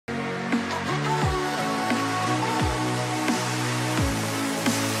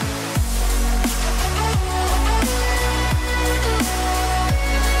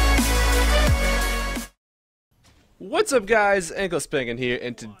What's up guys, Anklespankin here,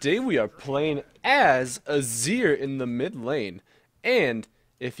 and today we are playing as Azir in the mid lane. And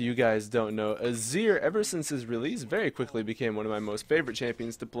if you guys don't know, Azir ever since his release very quickly became one of my most favorite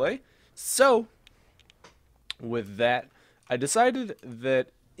champions to play. So, with that, I decided that,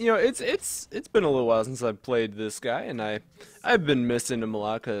 it's been a little while since I've played this guy, and I've been missing him a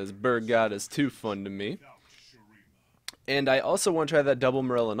lot because Bird God is too fun to me. And I also want to try that double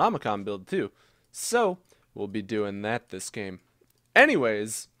Morellonomicon build too. So, we'll be doing that this game.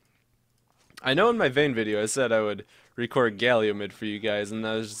 Anyways, I know in my Vayne video I said I would record Galio mid for you guys, and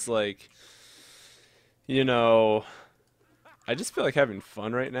I was just like, I just feel like having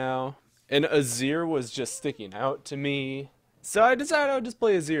fun right now. And Azir was just sticking out to me. So I decided I would just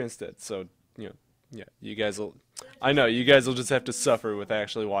play Azir instead. So, yeah, you guys will, I know, you guys will just have to suffer with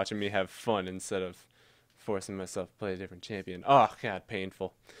actually watching me have fun instead of forcing myself to play a different champion. Oh, God,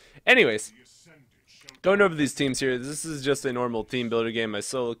 painful. Anyways, going over these teams here, this is just a normal team builder game. I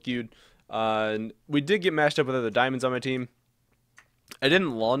solo queued. And we did get matched up with other diamonds on my team. I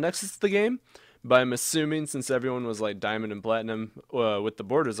didn't lull Nexus the game, but I'm assuming since everyone was like diamond and platinum with the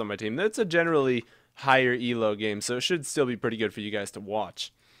borders on my team, that's a generally higher elo game, so it should still be pretty good for you guys to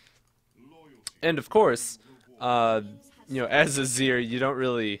watch. And of course, as Azir, you don't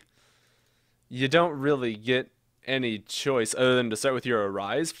really get any choice other than to start with your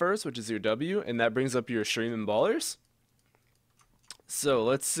Arise first, which is your W, and that brings up your Streaming Ballers. So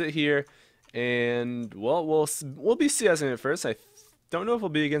let's sit here, and well, we'll be CSing it first. I don't know if we'll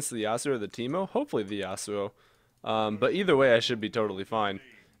be against the Yasuo or the Teemo. Hopefully the Yasuo, but either way, I should be totally fine.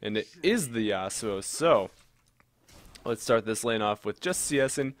 And it is the Yasuo. So let's start this lane off with just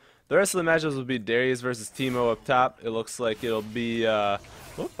CSing. The rest of the matchups will be Darius versus Teemo up top. It looks like it'll be.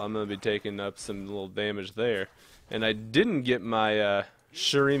 Whoop, I'm gonna be taking up some little damage there. And I didn't get my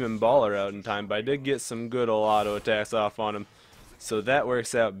Shuriman Baller out in time, but I did get some good old auto attacks off on him. So that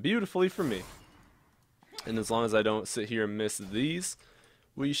works out beautifully for me. And as long as I don't sit here and miss these,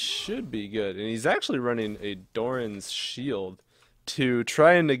 we should be good. And he's actually running a Doran's Shield to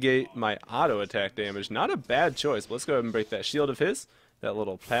try and negate my auto attack damage. Not a bad choice. But let's go ahead and break that shield of his, that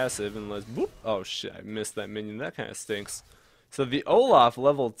little passive, and let's boop. Oh shit, I missed that minion. That kind of stinks. So the Olaf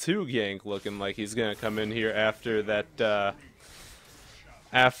level 2 gank looking like he's gonna come in here after that,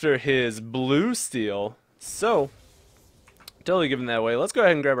 after his blue steal. So, totally giving that away. Let's go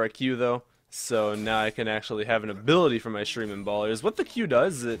ahead and grab our Q though. So now I can actually have an ability for my Streaming Ballers. What the Q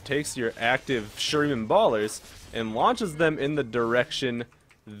does is it takes your active Streaming Ballers and launches them in the direction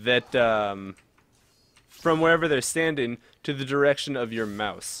that, from wherever they're standing to the direction of your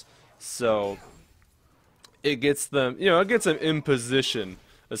mouse. So it gets them, it gets them in position,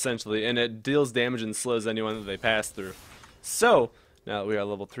 essentially, and it deals damage and slows anyone that they pass through. So, now that we are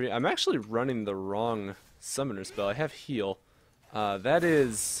level 3, I'm actually running the wrong summoner spell. I have heal. That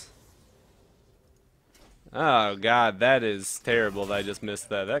is... Oh god, that is terrible that I just missed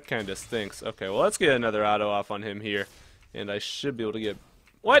that. That kinda stinks. Okay, well let's get another auto off on him here. And I should be able to get...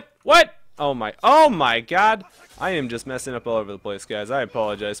 What? What? Oh my god! I am just messing up all over the place, guys. I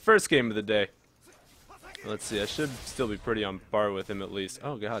apologize. First game of the day. Let's see, I should still be pretty on par with him at least.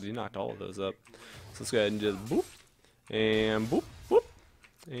 Oh god, he knocked all of those up. So let's go ahead and just boop. And boop, boop.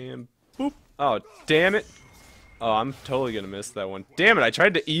 And boop. Oh, damn it. Oh, I'm totally gonna miss that one. Damn it, I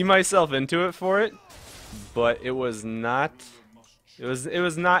tried to E myself into it for it, but it was not, it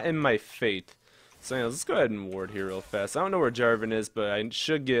was not in my fate. So anyways, let's go ahead and ward here real fast. I don't know where Jarvan is, but I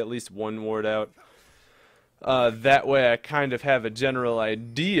should get at least one ward out. That way I kind of have a general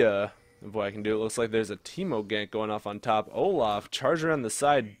idea of what I can do. It looks like there's a Teemo gank going off on top. Olaf, charger on the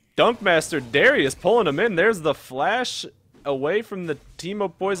side. Dunkmaster Darius pulling him in. There's the flash away from the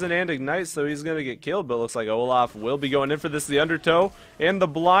Teemo poison and ignite, so he's going to get killed. But it looks like Olaf will be going in for this, the undertow. And the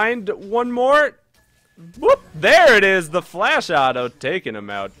blind, one more. Whoop, there it is. The flash auto taking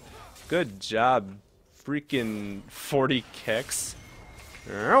him out. Good job, freaking 40 kicks.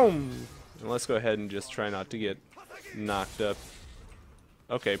 And let's go ahead and just try not to get knocked up.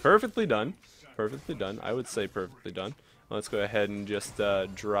 Okay, perfectly done. Perfectly done. I would say perfectly done. Let's go ahead and just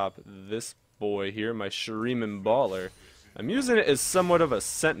drop this boy here, my Shuriman Baller. I'm using it as somewhat of a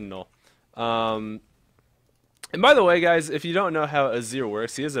sentinel. And by the way, guys, if you don't know how Azir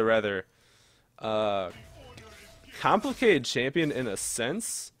works, he is a rather complicated champion in a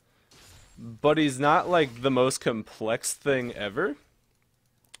sense, but he's not like the most complex thing ever.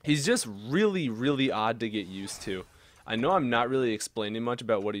 He's just really, really odd to get used to. I know I'm not really explaining much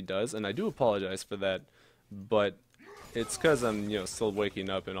about what he does, and I do apologize for that, but it's because I'm, still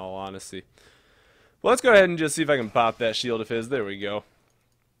waking up in all honesty. Well, let's go ahead and just see if I can pop that shield of his. There we go.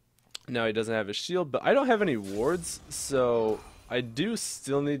 Now he doesn't have a shield, but I don't have any wards, so I do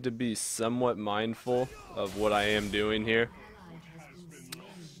still need to be somewhat mindful of what I am doing here.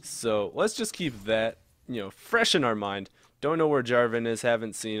 So let's just keep that, fresh in our mind. Don't know where Jarvan is,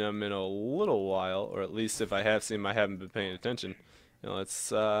 haven't seen him in a little while, or at least if I have seen him, I haven't been paying attention. Let's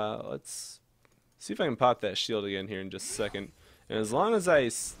see if I can pop that shield again here in just a second. And as long as I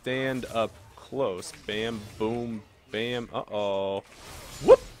stand up close, bam, boom, bam, uh-oh,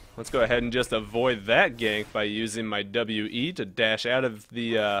 whoop! Let's go ahead and just avoid that gank by using my WE to dash out of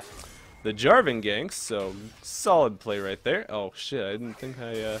the Jarvan ganks. So solid play right there. Oh shit! I didn't think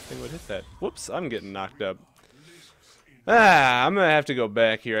I would hit that. Whoops! I'm getting knocked up. I'm gonna have to go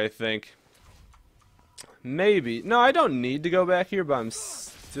back here. I think. Maybe. No, I don't need to go back here, but I'm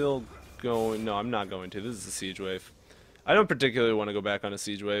still going. No, I'm not going to. This is a siege wave. I don't particularly want to go back on a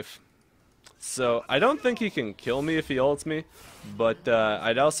siege wave. So, I don't think he can kill me if he ults me, but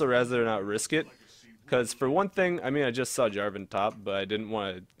I'd also rather not risk it. Because for one thing, I mean, I just saw Jarvan top, but I didn't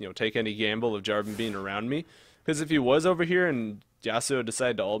want to, take any gamble of Jarvan being around me. Because if he was over here and Yasuo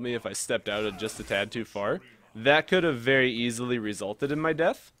decided to ult me if I stepped out just a tad too far, that could have very easily resulted in my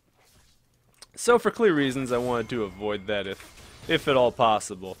death. So for clear reasons, I wanted to avoid that if at all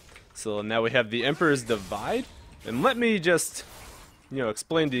possible. So now we have the Emperor's Divide, and let me just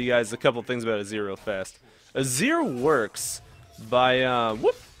explain to you guys a couple things about Azir real fast. Azir works by,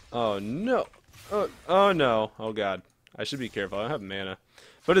 whoop! Oh no. Oh no. Oh god. I should be careful. I don't have mana.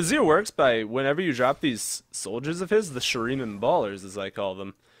 But Azir works by whenever you drop these soldiers of his, the Shuriman Ballers as I call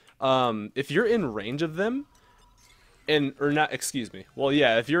them. If you're in range of them, or not, excuse me. Well,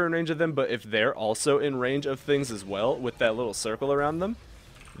 yeah, if you're in range of them, but if they're also in range of things as well, with that little circle around them,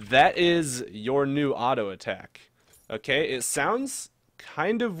 that is your new auto attack. Okay, it sounds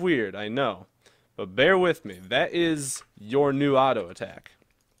kind of weird, I know, but bear with me. That is your new auto attack.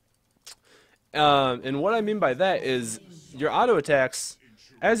 And what I mean by that is your auto attacks,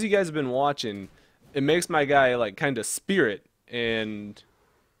 as you guys have been watching, it makes my guy like kind of spirit and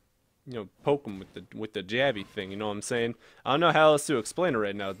poke him with the jabby thing. You know what I'm saying? I don't know how else to explain it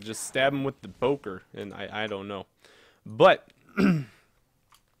right now. Just stab him with the poker, and I don't know. But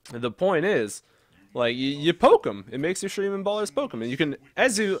the point is, like, you poke them. It makes your Shuriman Ballers poke them. And you can,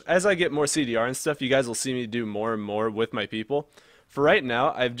 as I get more CDR and stuff, you guys will see me do more and more with my people. For right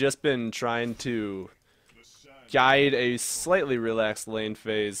now, I've just been trying to guide a slightly relaxed lane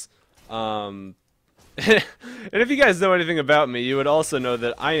phase. And if you guys know anything about me, you would also know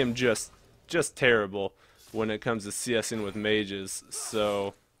that I am just terrible when it comes to CSing with mages.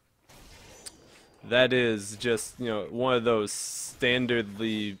 So that is just, one of those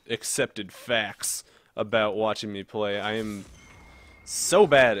standardly accepted facts about watching me play. I am so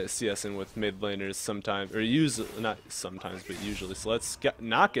bad at CSing with mid laners sometimes, or not sometimes, but usually. So let's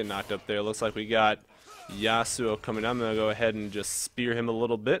not get knocked up there. Looks like we got Yasuo coming. I'm gonna go ahead and just spear him a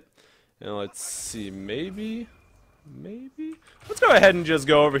little bit. And let's see, maybe? Let's go ahead and just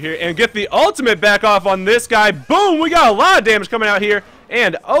go over here and get the ultimate back off on this guy. Boom! We got a lot of damage coming out here.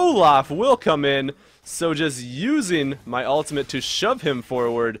 And Olaf will come in. So just using my ultimate to shove him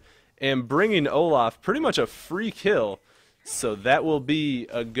forward and bringing Olaf pretty much a free kill. So that will be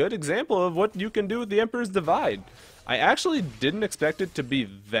a good example of what you can do with the Emperor's Divide. I actually didn't expect it to be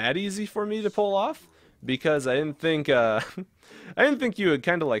that easy for me to pull off, because I didn't think you would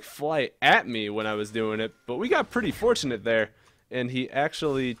kind of like fly at me when I was doing it, but we got pretty fortunate there, and he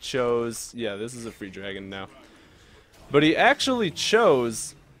actually chose, yeah, this is a free dragon now, but he actually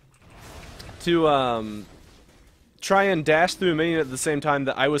chose to try and dash through a minion at the same time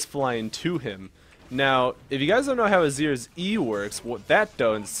that I was flying to him. Now, if you guys don't know how Azir's E works, what that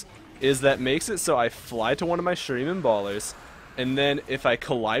does is that makes it so I fly to one of my Shuriman Ballers, and then if I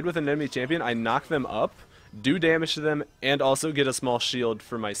collide with an enemy champion, I knock them up, do damage to them, and also get a small shield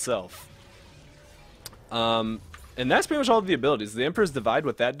for myself. And that's pretty much all of the abilities. The Emperor's Divide,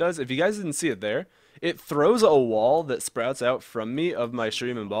 what that does, if you guys didn't see it there, it throws a wall that sprouts out from me of my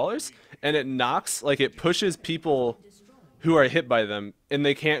Shuriman Ballers, and it knocks, like it pushes people who are hit by them, and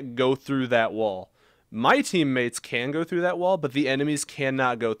they can't go through that wall. My teammates can go through that wall, but the enemies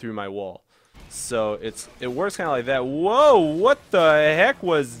cannot go through my wall. So it works kind of like that. Whoa, what the heck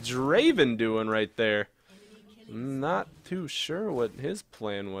was Draven doing right there? I'm not too sure what his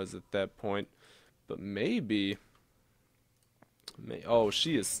plan was at that point, but maybe. Oh,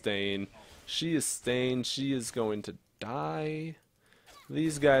 she is staying. She is staying. She is going to die.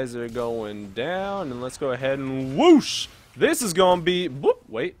 These guys are going down, and let's go ahead and whoosh. This is going to be. Whoop,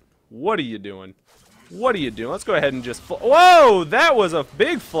 wait, what are you doing? What are you doing? Let's go ahead and just... Whoa! That was a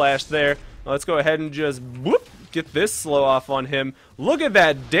big flash there. Let's go ahead and just... Whoop! get this slow off on him. Look at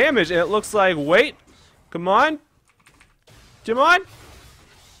that damage, and it looks like, wait, come on. Come on.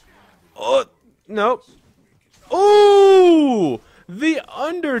 Oh, nope. Ooh! The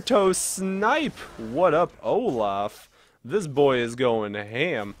undertow snipe. What up, Olaf? This boy is going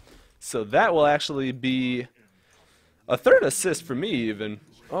ham. So that will actually be a third assist for me, even.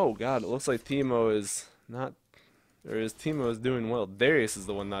 Oh, God, it looks like Teemo is not... Or is Teemo is doing well. Darius is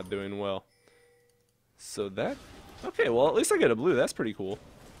the one not doing well. So that... Okay, well, at least I get a blue. That's pretty cool.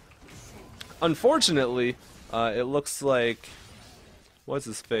 Unfortunately, it looks like... What's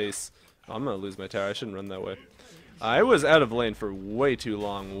his face? Oh, I'm going to lose my tower. I shouldn't run that way. I was out of lane for way too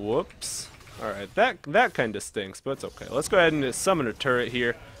long. Whoops. Alright, that kind of stinks, but it's okay. Let's go ahead and summon a turret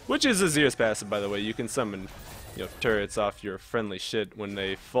here, which is Azir's passive, by the way. You can summon, you know, turrets off your friendly shit when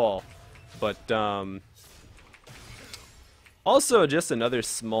they fall. But, also, just another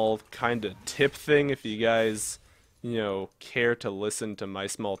small kind of tip thing, if you guys, you know, care to listen to my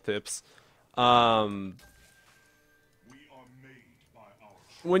small tips.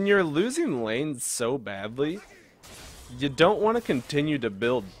 When you're losing lanes so badly, you don't want to continue to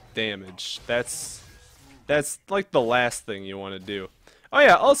build damage. That's like the last thing you want to do. Oh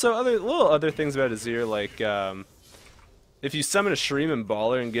yeah, also other things about Azir, like if you summon a Shreem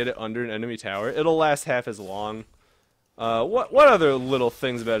Baller and get it under an enemy tower, it'll last half as long. What other little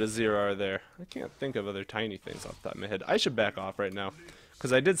things about Azir are there? I can't think of other tiny things off the top of my head. I should back off right now,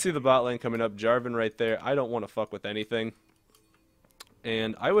 because I did see the bot lane coming up. Jarvan right there. I don't want to fuck with anything.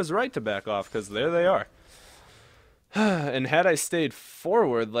 And I was right to back off, because there they are. And had I stayed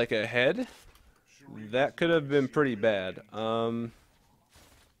forward like ahead, that could have been pretty bad. And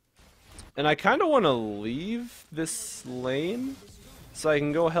I kind of want to leave this lane so I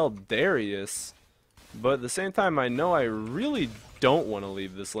can go help Darius. But at the same time, I know I really don't want to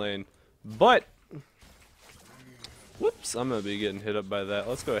leave this lane. But, whoops, I'm going to be getting hit up by that.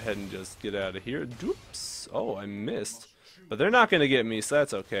 Let's go ahead and just get out of here. Oops. Oh, I missed. But they're not going to get me, so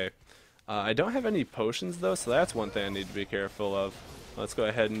that's okay. I don't have any potions, though, so that's one thing I need to be careful of. Let's go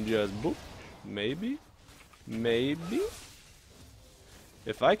ahead and just, boop, maybe.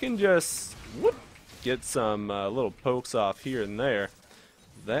 If I can just, whoop, get some little pokes off here and there,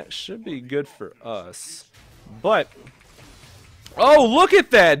 that should be good for us. But, oh, look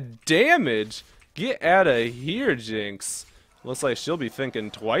at that damage! Get out of here, Jinx. Looks like she'll be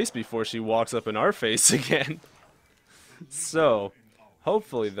thinking twice before she walks up in our face again. So...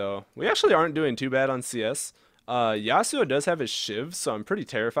 hopefully, though, we actually aren't doing too bad on CS. Yasuo does have his Shiv, so I'm pretty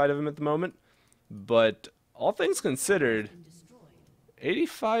terrified of him at the moment. But all things considered,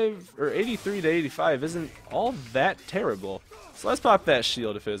 85 or 83 to 85 isn't all that terrible. So let's pop that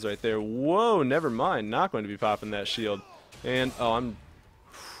shield if it is right there. Whoa, never mind. Not going to be popping that shield. And oh,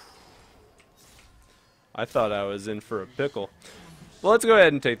 I thought I was in for a pickle. Well, let's go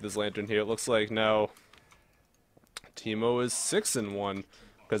ahead and take this lantern here. It looks like now Teemo is 6-1,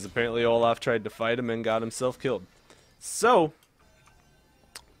 because apparently Olaf tried to fight him and got himself killed. So,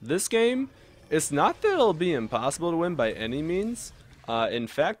 this game, it's not that it'll be impossible to win by any means. In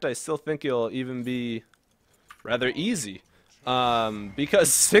fact, I still think it'll even be rather easy,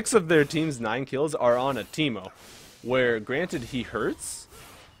 because 6 of their team's 9 kills are on a Teemo, where granted he hurts,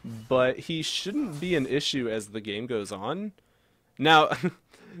 but he shouldn't be an issue as the game goes on. Now,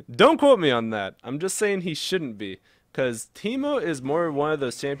 don't quote me on that. I'm just saying he shouldn't be. Because Teemo is more one of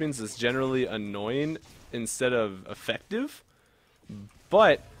those champions that's generally annoying instead of effective.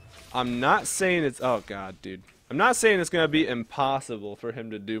 But I'm not saying it's... oh, God, dude. I'm not saying it's going to be impossible for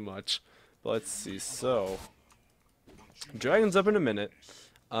him to do much. But let's see. So, Dragon's up in a minute.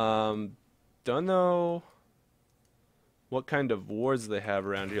 Don't know what kind of wards they have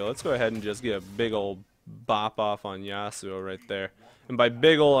around here. Let's go ahead and just get a big old bop off on Yasuo right there. And by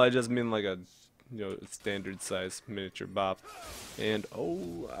big ol', I just mean like a... you know, standard size miniature bop. And,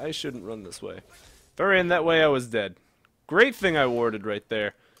 oh, I shouldn't run this way. If I ran that way, I was dead. Great thing I warded right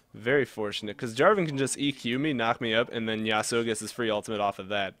there. Very fortunate, because Jarvan can just EQ me, knock me up, and then Yasuo gets his free ultimate off of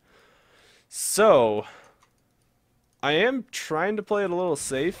that. So, I am trying to play it a little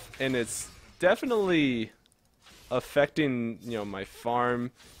safe, and it's definitely affecting, you know, my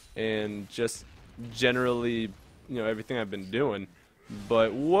farm and just generally, you know, everything I've been doing.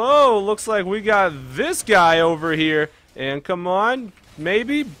 But, whoa, looks like we got this guy over here. And come on,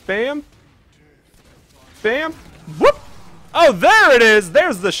 maybe, bam, bam, whoop. Oh, there it is.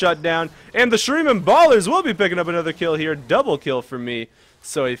 There's the shutdown. And the Shreem Ballers will be picking up another kill here. Double kill for me.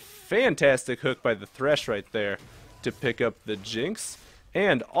 So a fantastic hook by the Thresh right there to pick up the Jinx.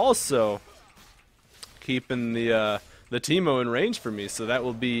 And also keeping the the Teemo in range for me. So that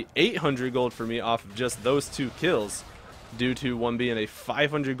will be 800 gold for me off of just those 2 kills, due to one being a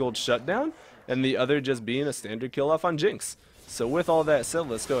 500 gold shutdown and the other just being a standard kill off on Jinx. So with all that said,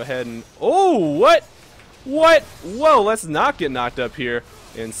 let's go ahead and... Oh, what? What? Whoa, let's not get knocked up here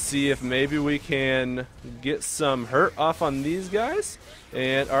and see if maybe we can get some hurt off on these guys.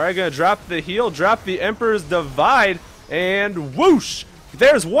 And alright, gonna drop the heal, drop the Emperor's Divide, and whoosh!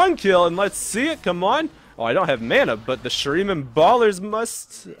 There's 1 kill, and let's see it, come on. Oh, I don't have mana, but the Shuriman Ballers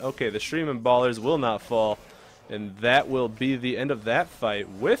must... Okay, the Shuriman Ballers will not fall. And that will be the end of that fight,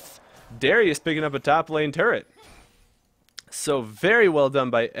 with Darius picking up a top lane turret. So very well done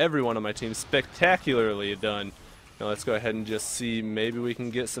by everyone on my team, spectacularly done. Now let's go ahead and just see, maybe we can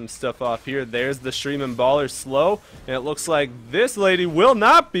get some stuff off here. There's the Shuriman Baller slow, and it looks like this lady will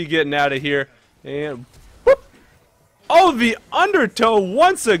not be getting out of here. And whoop! Oh, the undertow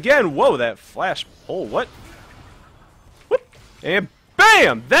once again. Whoa, that flash pull, what? Whoop! And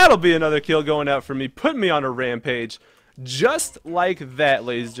bam! That'll be another kill going out for me, putting me on a rampage. Just like that,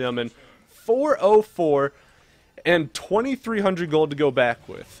 ladies and gentlemen. 404 and 2,300 gold to go back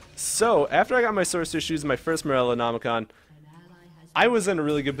with. So, after I got my Sorcerer Shoes and my first Morellonomicon, I was in a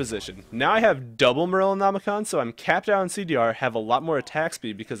really good position. Now I have double Morellonomicon, so I'm capped out on CDR, have a lot more attack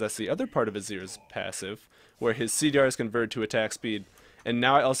speed because that's the other part of Azir's passive, where his CDR is converted to attack speed. And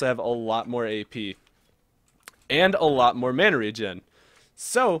now I also have a lot more AP. And a lot more mana regen.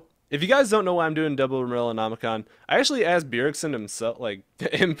 So, if you guys don't know why I'm doing double Morellonomicon, I actually asked Bjergsen himself, like,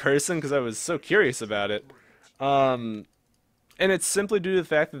 in person, because I was so curious about it. And it's simply due to the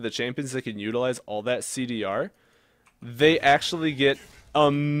fact that the champions that can utilize all that CDR, they actually get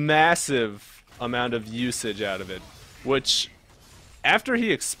a massive amount of usage out of it. Which, after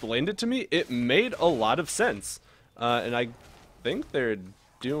he explained it to me, it made a lot of sense. And I think they're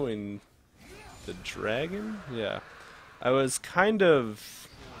doing the dragon? Yeah. I was kind of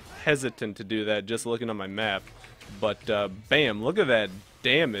hesitant to do that just looking on my map. But, bam, look at that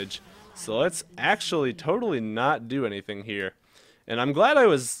damage. So let's actually totally not do anything here. And I'm glad I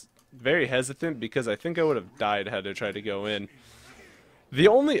was very hesitant because I think I would have died had I tried to go in. The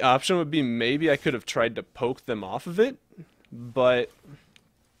only option would be maybe I could have tried to poke them off of it, but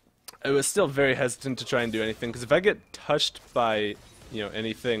I was still very hesitant to try and do anything because if I get touched by,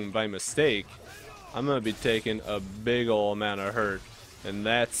 anything by mistake, I'm going to be taking a big ol' amount of hurt, and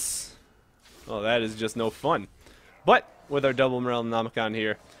that's, well, that is just no fun. But with our double Morellonomicon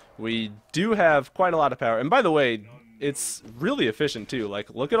here, we do have quite a lot of power. And by the way, it's really efficient too. Like,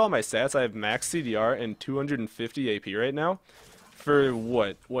 look at all my stats. I have max CDR and 250 AP right now. For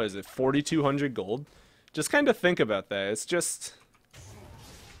what is it, 4,200 gold? Just kind of think about that. It's just,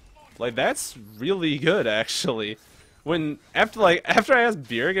 like, that's really good actually. After I asked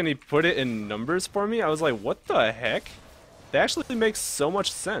Bjerg and he put it in numbers for me, I was like, what the heck? That actually makes so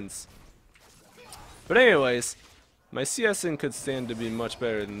much sense. But anyways, my CSing could stand to be much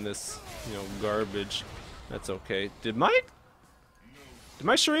better than this, garbage. That's okay. Did my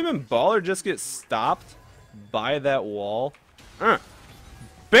Shuriman Baller just get stopped by that wall?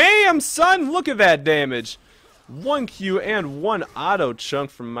 Bam, son! Look at that damage! 1 Q and 1 auto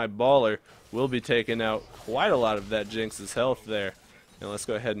chunk from my Baller will be taking out quite a lot of that Jinx's health there. Now let's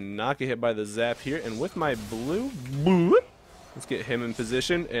go ahead and not get hit by the zap here. And with my blue, let's get him in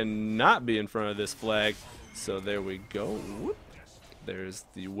position and not be in front of this flag. So there we go. There's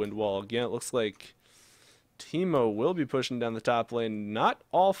the wind wall again. It looks like Teemo will be pushing down the top lane. Not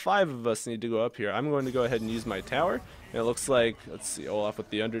all 5 of us need to go up here. I'm going to go ahead and use my tower. And it looks like, let's see, Olaf with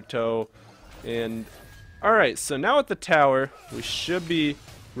the undertow. And, alright, so now with the tower, we should be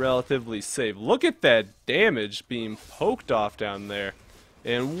relatively safe. Look at that damage being poked off down there.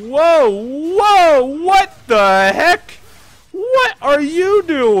 And whoa, what the heck? What are you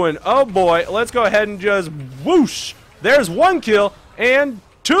doing? Oh boy, let's go ahead and just whoosh. There's 1 kill and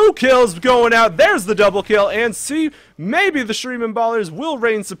 2 kills going out. There's the double kill. And see, maybe the Shuriman Ballers will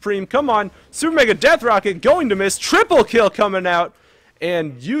reign supreme. Come on, Super Mega Death Rocket going to miss. Triple kill coming out.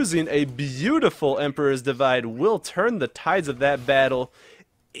 And using a beautiful Emperor's Divide will turn the tides of that battle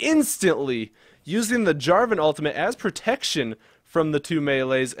instantly. Using the Jarvan ultimate as protection from the 2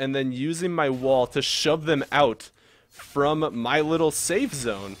 melees and then using my wall to shove them out from my little safe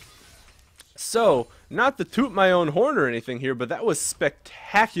zone. So, not to toot my own horn or anything here, but that was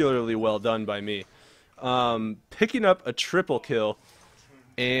spectacularly well done by me. Picking up a triple kill,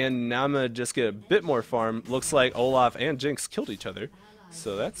 and now I'm going to just get a bit more farm. Looks like Olaf and Jinx killed each other,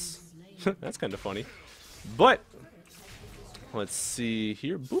 so that's that's kind of funny. But, let's see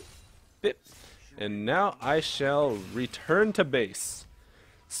here, boop, bip, and now I shall return to base.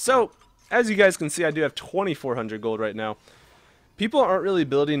 So, as you guys can see, I do have 2,400 gold right now. People aren't really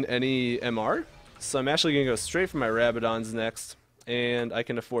building any MR, so I'm actually going to go straight for my Rabadons next, and I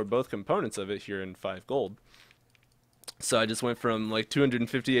can afford both components of it here in 5 gold. So I just went from like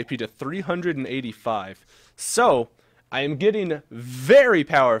 250 AP to 385. So I am getting very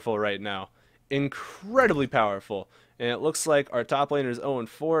powerful right now. Incredibly powerful. And it looks like our top laner is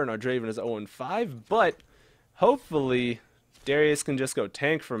 0-4 and our Draven is 0-5. But hopefully Darius can just go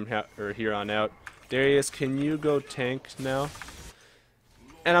tank from here on out. Darius, can you go tank now?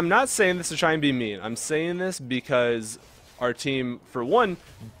 And I'm not saying this to try and be mean. I'm saying this because our team, for one,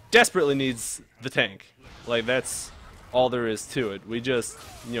 desperately needs the tank. Like, that's all there is to it. We just,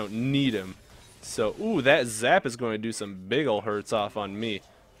 need him. So, ooh, that zap is going to do some big ol' hurts off on me,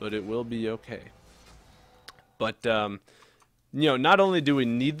 but it will be okay. But, not only do we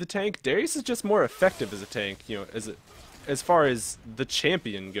need the tank, Darius is just more effective as a tank, as far as the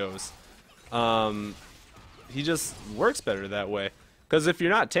champion goes. He just works better that way. Because if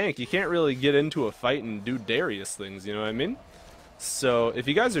you're not tank, you can't really get into a fight and do Darius things, you know what I mean? So, if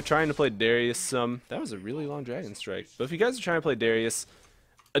you guys are trying to play Darius that was a really long Dragon Strike. But if you guys are trying to play Darius,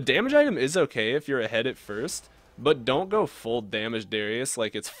 a damage item is okay if you're ahead at first, but don't go full damage Darius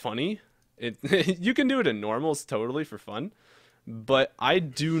like it's funny. You can do it in normals totally for fun, but I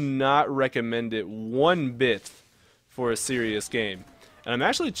do not recommend it one bit for a serious game. And I'm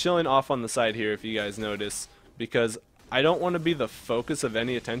actually chilling off on the side here if you guys notice, because I don't want to be the focus of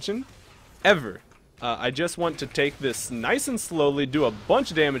any attention, ever. I just want to take this nice and slowly, do a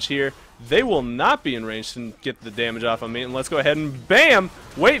bunch of damage here. They will not be in range to get the damage off on me. And let's go ahead and BAM!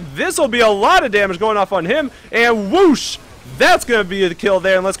 Wait, this will be a lot of damage going off on him. And whoosh! That's going to be the kill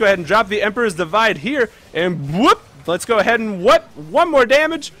there. And let's go ahead and drop the Emperor's Divide here. And whoop! Let's go ahead and what? One more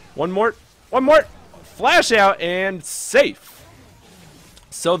damage. One more. Flash out and safe.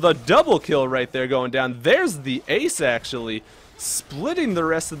 So the double kill right there going down. There's the ace actually. Splitting the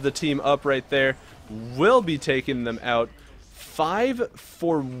rest of the team up right there. Will be taking them out 5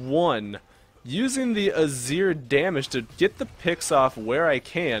 for 1, using the Azir damage to get the picks off where I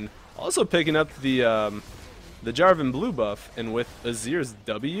can. Also picking up the Jarvan blue buff, and with Azir's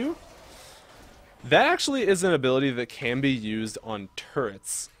W, that actually is an ability that can be used on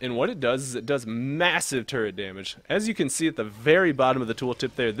turrets. And what it does is it does massive turret damage. As you can see at the very bottom of the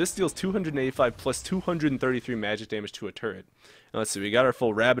tooltip there, this deals 285 plus 233 magic damage to a turret. Now let's see, we got our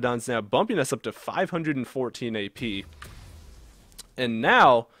full Rabadons now, bumping us up to 514 AP. And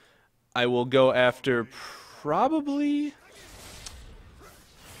now, I will go after probably...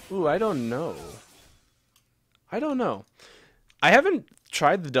 Ooh, I don't know. I haven't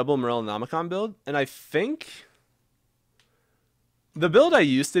tried the double Morellonomicon build, and I think... The build I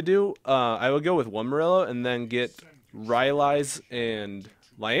used to do, I would go with one Morello and then get Rylai's and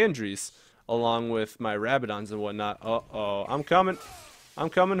Liandry's along with my Rabadons and whatnot. Uh-oh, I'm coming,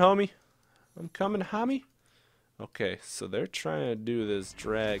 homie. I'm coming, homie. Okay, so they're trying to do this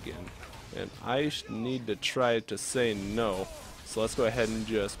dragon, and I need to try to say no. So let's go ahead and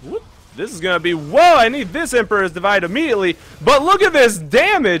just whoop. This is gonna be, whoa, I need this Emperor's Divide immediately, but look at this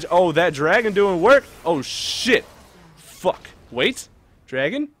damage. Oh, that dragon doing work. Oh shit, fuck. Wait,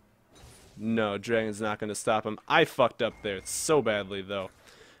 dragon? No, dragon's not gonna stop him. I fucked up there so badly though.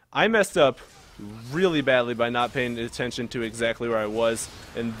 I messed up really badly by not paying attention to exactly where I was,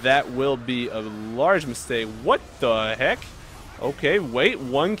 and that will be a large mistake. What the heck? Okay, wait,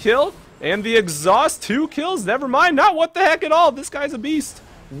 1 kill, and the exhaust 2 kills? Never mind, not what the heck at all. This guy's a beast.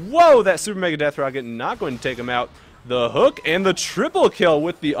 Whoa, that Super Mega Death Rocket not going to take him out. The hook and the triple kill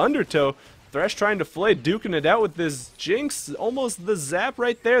with the undertow. Thresh trying to flay, duking it out with this Jinx. Almost the zap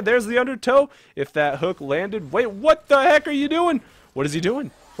right there. There's the undertow. If that hook landed, wait, what the heck are you doing? What is he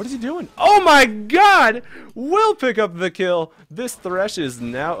doing? What is he doing? Oh my god! Will pick up the kill. This Thresh is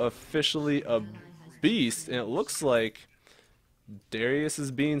now officially a beast, and it looks like Darius is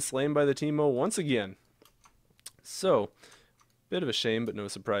being slain by the Teemo once again. So, bit of a shame, but no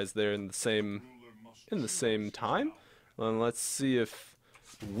surprise there in the same time. Well, let's see if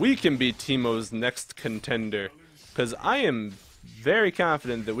we can be Teemo's next contender, because I am very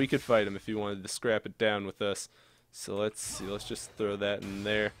confident that we could fight him if he wanted to scrap it down with us. So let's see, let's just throw that in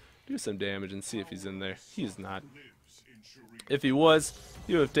there, do some damage and see if he's in there. He's not. If he was,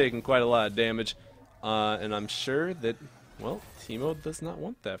 he would have taken quite a lot of damage, and I'm sure that, well, Teemo does not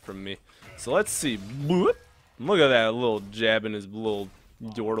want that from me. So let's see. Look at that little jab in his little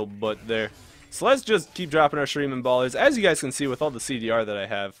yordle butt there. So let's just keep dropping our Shuriman Ballers. As you guys can see with all the CDR that I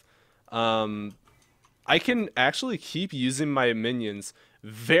have, I can actually keep using my minions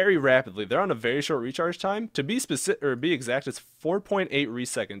very rapidly. They're on a very short recharge time. To be specific or be exact, it's 4.8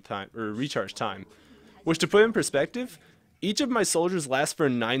 resecond time or recharge time. Which, to put in perspective, each of my soldiers lasts for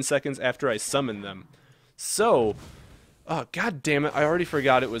 9 seconds after I summon them. So, oh god damn it, I already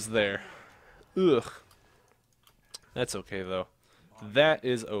forgot it was there. Ugh. That's okay though. That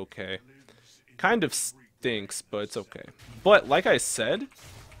is okay. Kind of stinks, but it's okay. But like I said,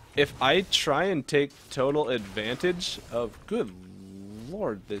 if I try and take total advantage of... Good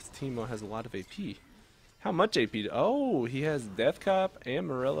lord, this Teemo has a lot of AP. How much AP? Oh, he has Death Cop and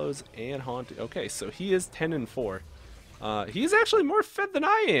Morello's and Haunted. Okay, so he is 10 and 4. He's actually more fed than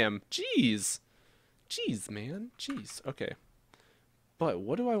I am. Jeez. Jeez, man. Jeez. Okay. But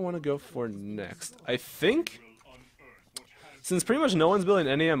what do I want to go for next? I think, since pretty much no one's building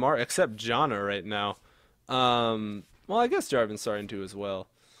any MR except Janna right now. Well, I guess Jarvan's starting to as well.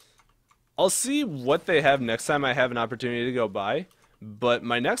 I'll see what they have next time I have an opportunity to go by. But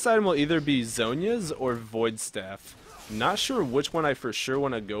my next item will either be Zhonya's or Void Staff. Not sure which one I for sure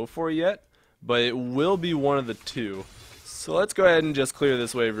want to go for yet, but it will be one of the two. So let's go ahead and just clear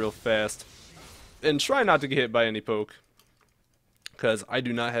this wave real fast. And try not to get hit by any poke. Because I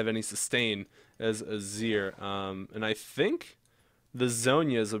do not have any sustain as Azir. And I think the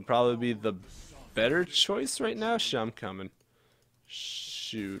Zhonya's would probably be the better choice right now. Shit, I'm coming.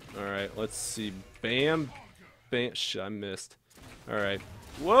 Shoot. Alright, let's see. Bam. Bam. Shit, I missed. Alright.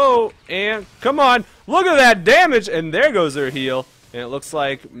 Whoa! And come on! Look at that damage! And there goes her heal. And it looks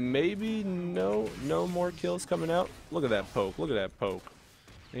like maybe no more kills coming out. Look at that poke. Look at that poke.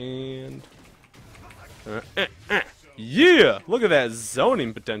 And... yeah! Look at that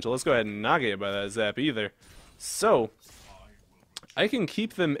zoning potential. Let's go ahead and not get hit by that zap either. So, I can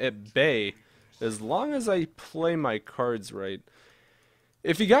keep them at bay as long as I play my cards right.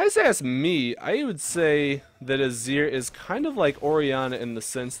 If you guys ask me, I would say that Azir is kind of like Orianna in the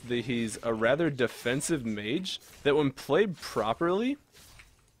sense that he's a rather defensive mage, that when played properly,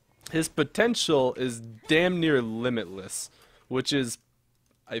 his potential is damn near limitless, which is,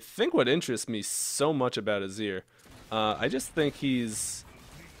 I think, what interests me so much about Azir. I just think he's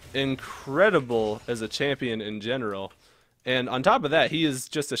incredible as a champion in general, and on top of that, he is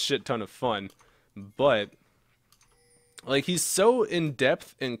just a shit ton of fun, but... like, he's so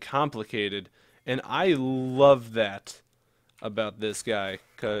in-depth and complicated, and I love that about this guy,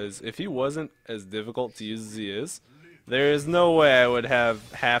 because if he wasn't as difficult to use as he is, there is no way I would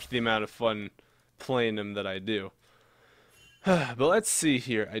have half the amount of fun playing him that I do. But let's see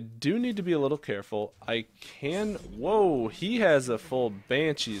here. I do need to be a little careful. I can... whoa, he has a full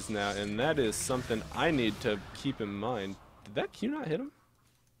Banshees now, and that is something I need to keep in mind. Did that Q not hit him?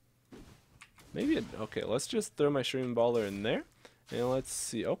 Maybe it, okay, let's just throw my Shroom Baller in there. And let's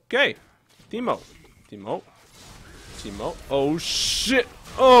see. Okay. Teemo. Teemo. Teemo. Oh, shit.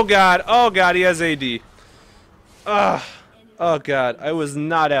 Oh, God. Oh, God. He has AD. Ugh. Oh, God. I was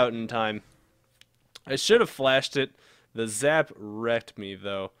not out in time. I should have flashed it. The zap wrecked me,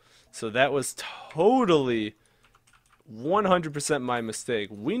 though. So that was totally 100% my mistake.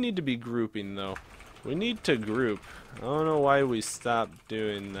 We need to be grouping, though. We need to group. I don't know why we stopped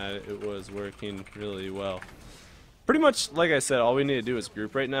doing that. It was working really well. Pretty much, like I said, all we need to do is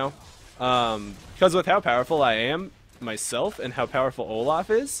group right now. Because with how powerful I am myself and how powerful Olaf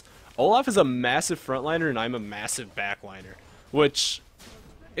is a massive frontliner and I'm a massive backliner. Which,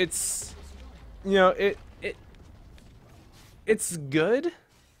 it's, you know, it's good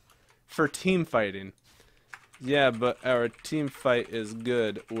for team fighting. Yeah, but our team fight is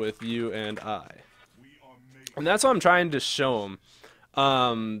good with you and I. And that's what I'm trying to show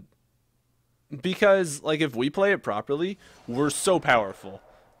him. Because, like, if we play it properly, we're so powerful,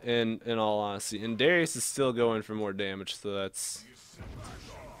 in all honesty. And Darius is still going for more damage, so that's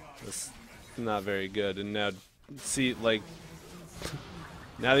not very good. And now, see, like,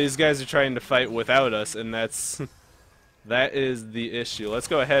 now these guys are trying to fight without us, and that's... that is the issue. Let's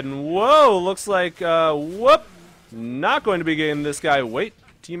go ahead and... whoa! Looks like, whoop! Not going to be getting this guy. Wait,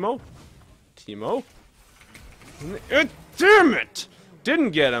 Teemo? Teemo? Damn it! Didn't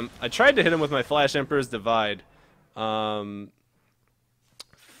get him. I tried to hit him with my Flash Emperor's Divide. Fuck.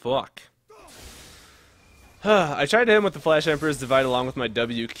 I tried to hit him with the Flash Emperor's Divide along with my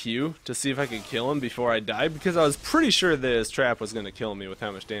WQ to see if I could kill him before I died, because I was pretty sure that his trap was going to kill me with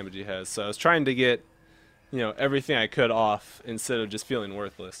how much damage he has. So I was trying to get, you know, everything I could off instead of just feeling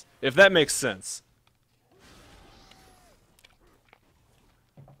worthless. If that makes sense.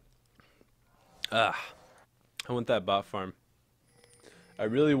 I want that bot farm. I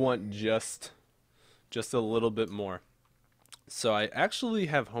really want just a little bit more. So I actually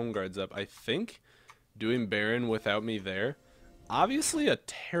have home guards up. I think doing Baron without me there. Obviously a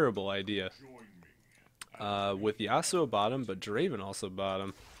terrible idea. With Yasuo bottom, but Draven also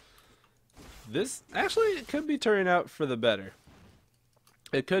bottom. This actually it could be turning out for the better.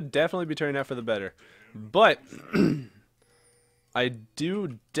 It could definitely be turning out for the better. But I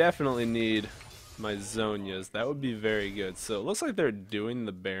do definitely need my Zhonya's. That would be very good. So it looks like they're doing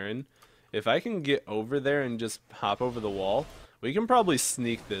the Baron. If I can get over there and just hop over the wall, we can probably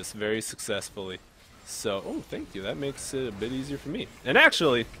sneak this very successfully. So, oh, thank you. That makes it a bit easier for me. And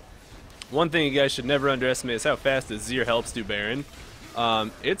actually, one thing you guys should never underestimate is how fast Azir helps do Baron.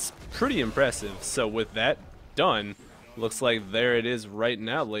 It's pretty impressive. So with that done, looks like there it is right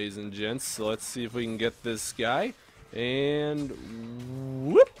now, ladies and gents. So let's see if we can get this guy. And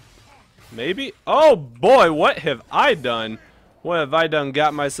whoop! Maybe. Oh boy, what have I done? What have I done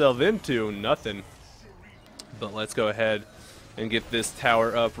got myself into? Nothing. But let's go ahead and get this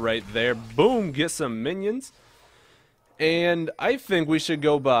tower up right there. Boom, get some minions. And I think we should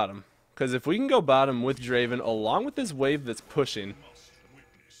go bottom. Because if we can go bottom with Draven, along with this wave that's pushing,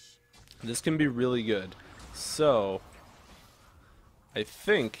 this can be really good. So, I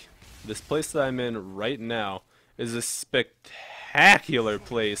think this place that I'm in right now is a spectacular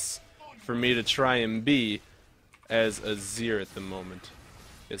place for me to try and be as Azir at the moment.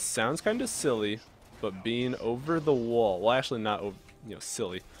 It sounds kind of silly, but being over the wall, well actually not over,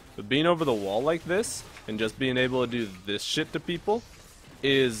 silly, but being over the wall like this and just being able to do this shit to people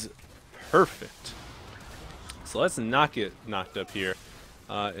is perfect. So let's not get knocked up here.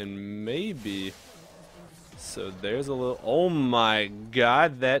 And maybe, so there's a little, oh my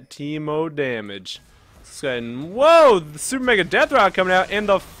god, that Teemo damage. Let's go ahead and, whoa, the Super Mega Death Rod coming out and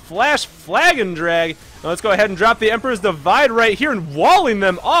the Flash Flag and Drag. Now let's go ahead and drop the Emperor's Divide right here and walling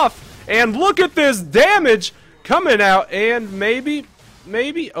them off. And look at this damage coming out, and maybe,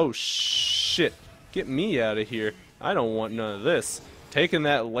 oh shit, get me out of here. I don't want none of this. Taking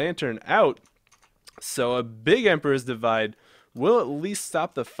that lantern out. So a big Emperor's Divide will at least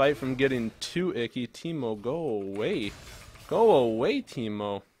stop the fight from getting too icky. Teemo, go away. Go away,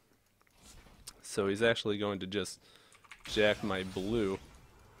 Teemo. So he's actually going to just jack my blue.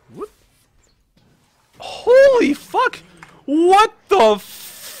 Whoop. Holy fuck! What the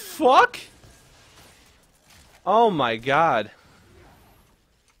fuck? Oh my god.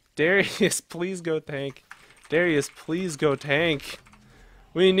 Darius, please go tank. Darius, please go tank.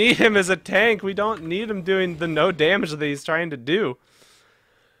 We need him as a tank. We don't need him doing the no damage that he's trying to do.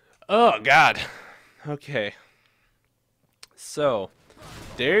 Oh god. Okay. So,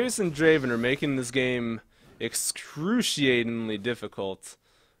 Darius and Draven are making this game excruciatingly difficult.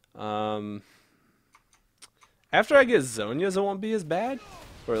 After I get Zhonya's, it won't be as bad.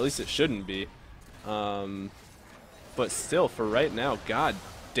 Or at least it shouldn't be. But still, for right now, god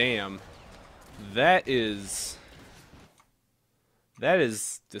damn. That is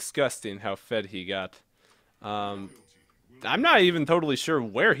disgusting how fed he got. I'm not even totally sure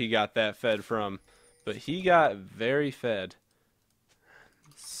where he got that fed from. But he got very fed.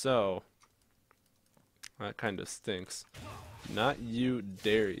 So, that kind of stinks. Not you,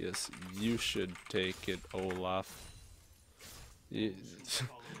 Darius. You should take it, Olaf.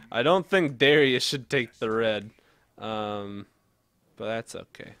 I don't think Darius should take the red. But that's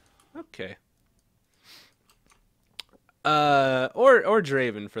okay. Okay. Or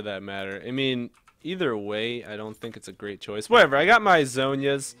Draven for that matter. I mean, either way, I don't think it's a great choice. Whatever, I got my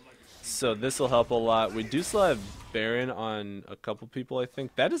Zhonya's, so this will help a lot. We do still have Baron on a couple people, I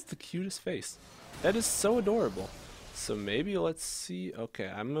think. That is the cutest face. That is so adorable. So maybe let's see. Okay,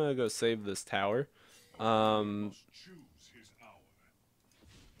 I'm gonna go save this tower.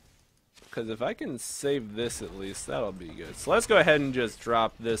 Because if I can save this at least, that'll be good. So let's go ahead and just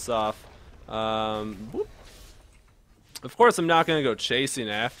drop this off. Whoop. Of course, I'm not gonna go chasing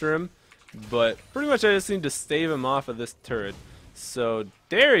after him, but pretty much I just need to stave him off of this turret. So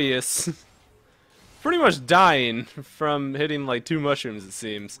Darius, pretty much dying from hitting like 2 mushrooms, it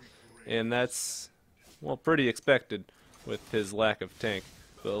seems, and that's, well, pretty expected with his lack of tank.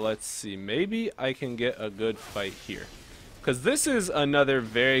 But let's see, maybe I can get a good fight here, because this is another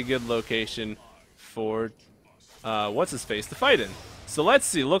very good location for what's his face to fight in. So let's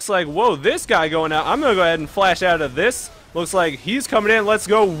see, looks like, whoa, this guy going out. I'm gonna go ahead and flash out of this. Looks like he's coming in. Let's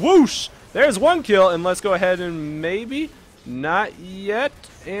go, whoosh. There's 1 kill, and let's go ahead and maybe, not yet,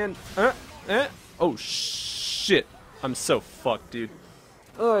 and oh shit, I'm so fucked, dude.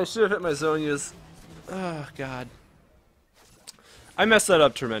 Oh, I should have hit my Zhonya's. Oh god, I messed that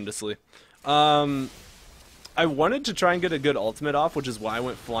up tremendously. I wanted to try and get a good ultimate off, which is why I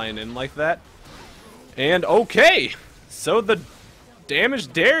went flying in like that. And okay, so the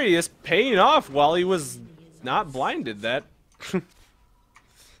damage Darius paying off while he was not blinded. That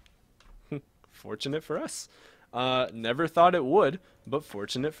fortunate for us. Never thought it would, but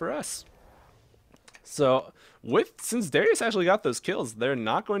fortunate for us. So since Darius actually got those kills, they're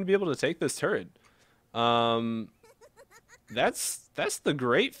not going to be able to take this turret. That's the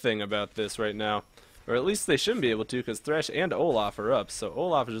great thing about this right now. Or at least they shouldn't be able to, because Thresh and Olaf are up. So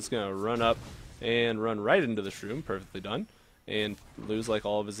Olaf is just going to run up and run right into the shroom. Perfectly done. And lose like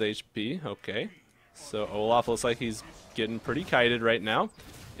all of his HP. Okay. So Olaf looks like he's getting pretty kited right now.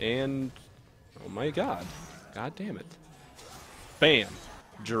 And oh my god. God damn it. Bam.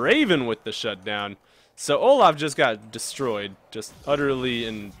 Draven with the shutdown. So Olaf just got destroyed. Just utterly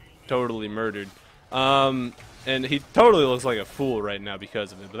and totally murdered. And he totally looks like a fool right now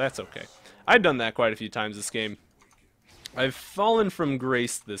because of it, but that's okay. I've done that quite a few times this game. I've fallen from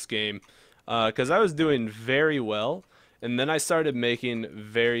grace this game because I was doing very well, and then I started making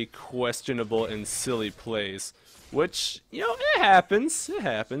very questionable and silly plays, which, you know, it happens,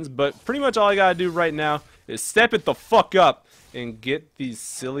 but pretty much all I gotta do right now is step it the fuck up and get these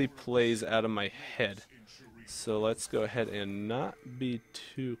silly plays out of my head. So let's go ahead and not be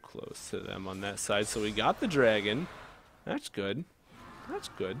too close to them on that side. So we got the dragon. That's good. That's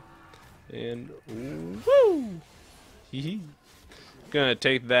good. And woo! Hee. Gonna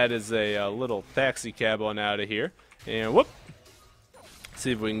take that as a little taxi cab on out of here. And whoop!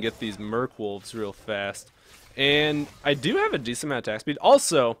 See if we can get these merc wolves real fast. And I do have a decent amount of attack speed.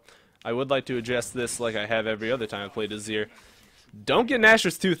 Also, I would like to address this like I have every other time I played Azir. Don't get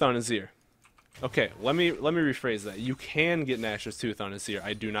Nashor's Tooth on Azir. Okay, let me rephrase that. You can get Nashor's Tooth on Azir.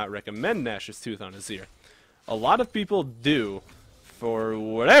 I do not recommend Nashor's Tooth on Azir. A lot of people do, for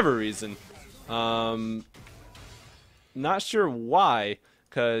whatever reason. Not sure why,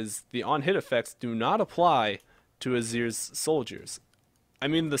 because the on-hit effects do not apply to Azir's soldiers. I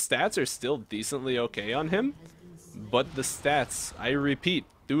mean, the stats are still decently okay on him, but the stats, I repeat,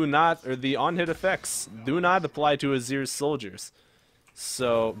 the on-hit effects do not apply to Azir's soldiers.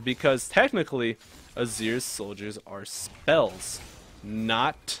 So, because technically, Azir's soldiers are spells,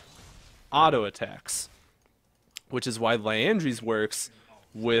 not auto attacks. Which is why Liandry's works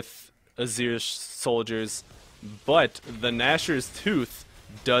with Azir's soldiers, but the Nashor's Tooth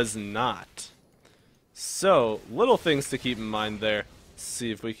does not. So, little things to keep in mind there.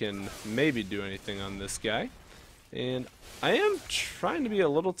 See if we can maybe do anything on this guy. And I am trying to be a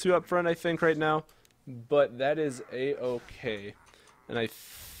little too upfront, I think, right now, but that is a-okay. And I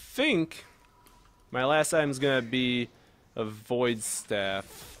think my last item is going to be a Void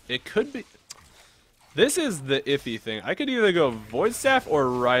Staff. It could be... This is the iffy thing. I could either go Void Staff or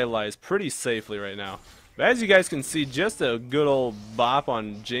Rylai's pretty safely right now. But as you guys can see, just a good old bop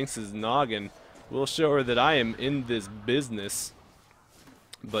on Jinx's noggin will show her that I am in this business.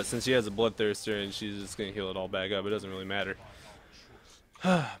 But since she has a Bloodthirster and she's just going to heal it all back up, it doesn't really matter.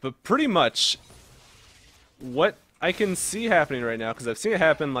 But pretty much what I can see happening right now, because I've seen it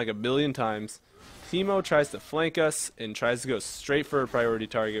happen like a billion times, Teemo tries to flank us and tries to go straight for a priority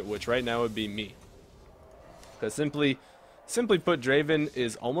target, which right now would be me. Because simply put, Draven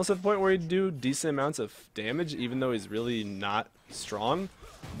is almost at the point where he'd do decent amounts of damage, even though he's really not strong.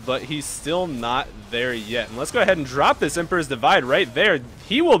 But he's still not there yet. And let's go ahead and drop this Emperor's Divide right there.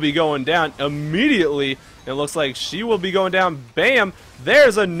 He will be going down immediately. It looks like she will be going down. Bam!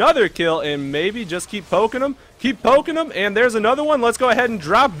 There's another kill, and maybe just keep poking him. Keep poking him, and there's another one. Let's go ahead and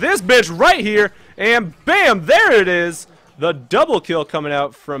drop this bitch right here. And bam! There it is! The double kill coming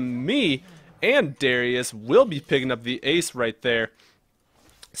out from me. And Darius will be picking up the ace right there.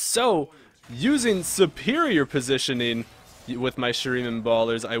 So, using superior positioning with my Shuriman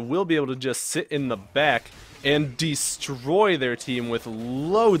Ballers, I will be able to just sit in the back and destroy their team with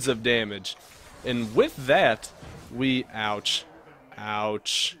loads of damage. And with that, ouch,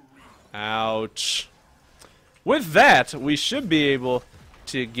 ouch, ouch. With that, we should be able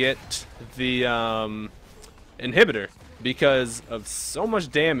to get the inhibitor because of so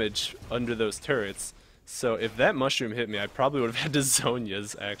much damage under those turrets. So if that mushroom hit me, I probably would have had to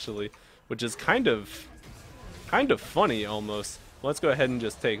Zhonya's actually, which is kind of funny almost. Let's go ahead and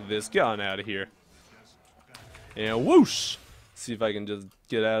just take this gun out of here. And whoosh! See if I can just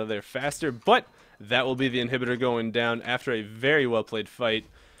get out of there faster. But that will be the inhibitor going down after a very well played fight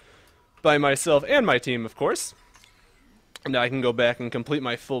by myself and my team, of course. Now I can go back and complete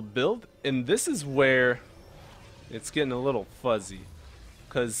my full build. And this is where it's getting a little fuzzy.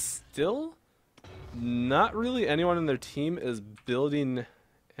 Because still, not really anyone in their team is building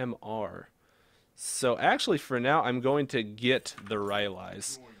MR. So actually for now, I'm going to get the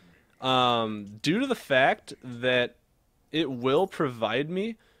Rylai's. Due to the fact that it will provide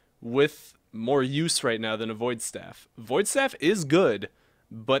me with more use right now than a Void Staff. Void Staff is good,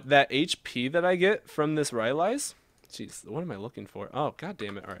 but that HP that I get from this Rylai's, jeez, what am I looking for? Oh, god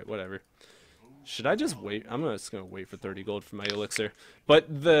damn it. Alright, whatever. Should I just wait? I'm just gonna wait for 30 gold for my elixir. But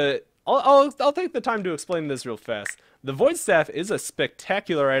I'll take the time to explain this real fast. The Void Staff is a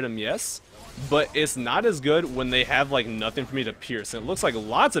spectacular item, yes, but it's not as good when they have like nothing for me to pierce. And it looks like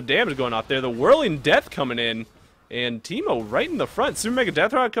lots of damage going out there. The Whirling Death coming in, and Teemo right in the front. Super Mega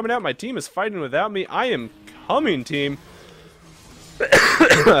Death Rod coming out. My team is fighting without me. I am coming, team.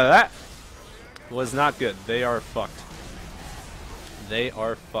 That was not good. They are fucked. They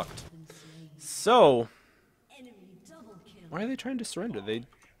are fucked. So, why are they trying to surrender?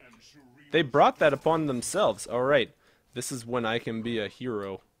 They brought that upon themselves. Alright, this is when I can be a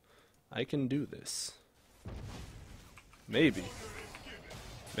hero. I can do this. Maybe.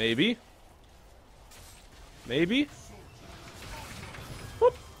 Maybe. Maybe.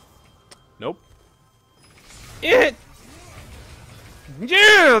 Whoop. Nope. It!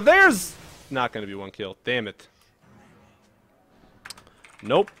 Yeah, there's... Not gonna be one kill. Damn it.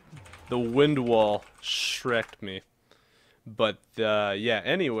 Nope. The wind wall shreked me. But, yeah,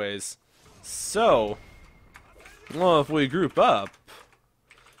 anyways. So, well, if we group up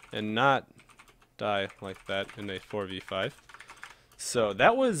and not die like that in a 4v5. So,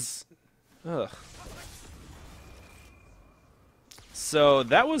 that was... Ugh. So,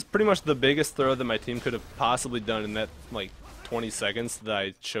 that was pretty much the biggest throw that my team could have possibly done in that, like, 20 seconds that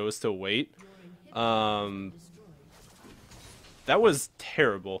I chose to wait. That was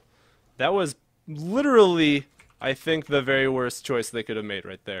terrible. That was literally, I think, the very worst choice they could have made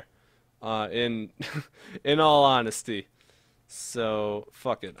right there. In all honesty. So,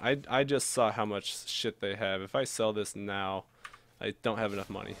 fuck it. I just saw how much shit they have. If I sell this now, I don't have enough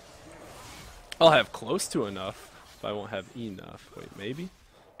money. I'll have close to enough, but I won't have enough. Wait, maybe?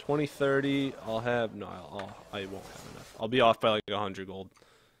 20, 30, I'll have... No, I won't have enough. I'll be off by like 100 gold.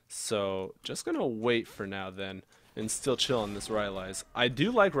 So, just gonna wait for now then. And still chill on this Rylai's. I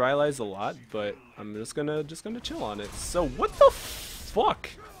do like Rylai's a lot, but I'm just gonna chill on it. So what the fuck?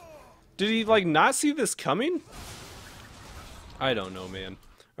 Did he like not see this coming? I don't know, man.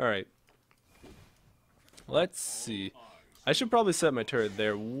 Alright. Let's see. I should probably set my turret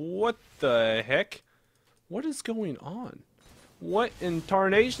there. What the heck? What is going on? What in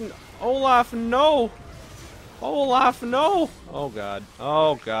tarnation? Olaf, no! Olaf, no! Oh god.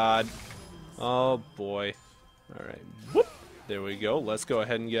 Oh god. Oh boy. Alright, whoop! There we go. Let's go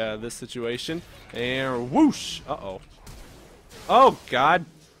ahead and get out of this situation. And whoosh! Uh-oh. Oh, god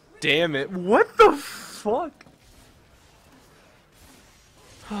damn it. What the fuck?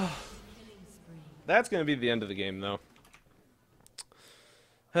 That's gonna be the end of the game, though.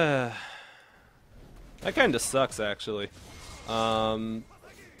 That kinda sucks, actually. Because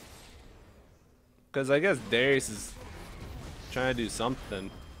I guess Darius is trying to do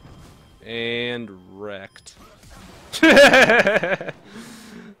something. And wrecked.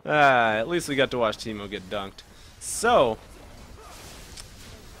 At least we got to watch Teemo get dunked. So,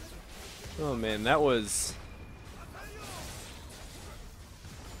 oh man, that was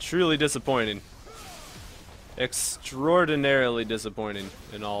truly disappointing. Extraordinarily disappointing,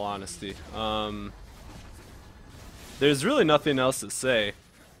 in all honesty. There's really nothing else to say.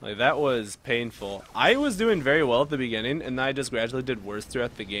 Like, that was painful. I was doing very well at the beginning, and then I just gradually did worse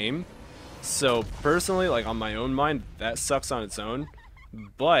throughout the game. So, personally, like, on my own mind, that sucks on its own.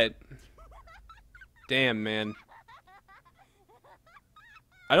 But, damn, man.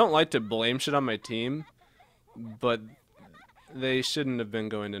 I don't like to blame shit on my team, but they shouldn't have been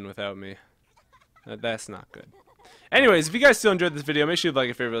going in without me. That's not good. Anyways, if you guys still enjoyed this video, make sure you like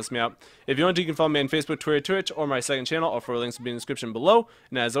it, favorite, list me out. If you want to, you can follow me on Facebook, Twitter, Twitch, or my second channel. All 4 links will be in the description below.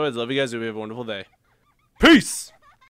 And as always, love you guys. Hope you have a wonderful day. Peace!